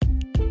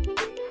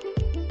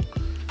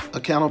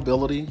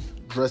Accountability,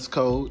 dress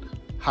code,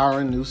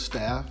 hiring new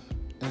staff,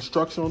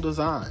 instructional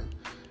design,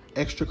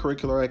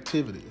 extracurricular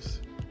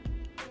activities,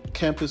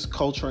 campus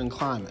culture and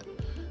climate.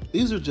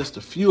 These are just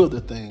a few of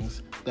the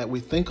things that we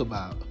think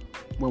about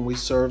when we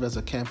serve as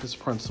a campus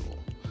principal.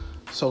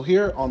 So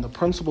here on the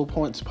Principal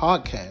Points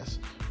podcast,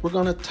 we're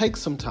going to take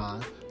some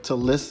time to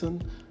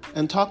listen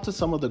and talk to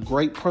some of the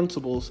great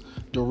principals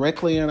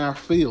directly in our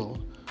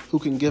field who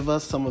can give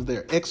us some of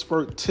their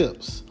expert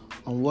tips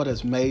on what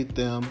has made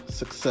them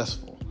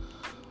successful.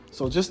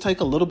 So just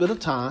take a little bit of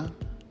time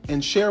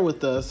and share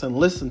with us and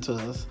listen to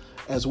us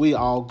as we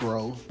all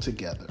grow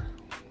together.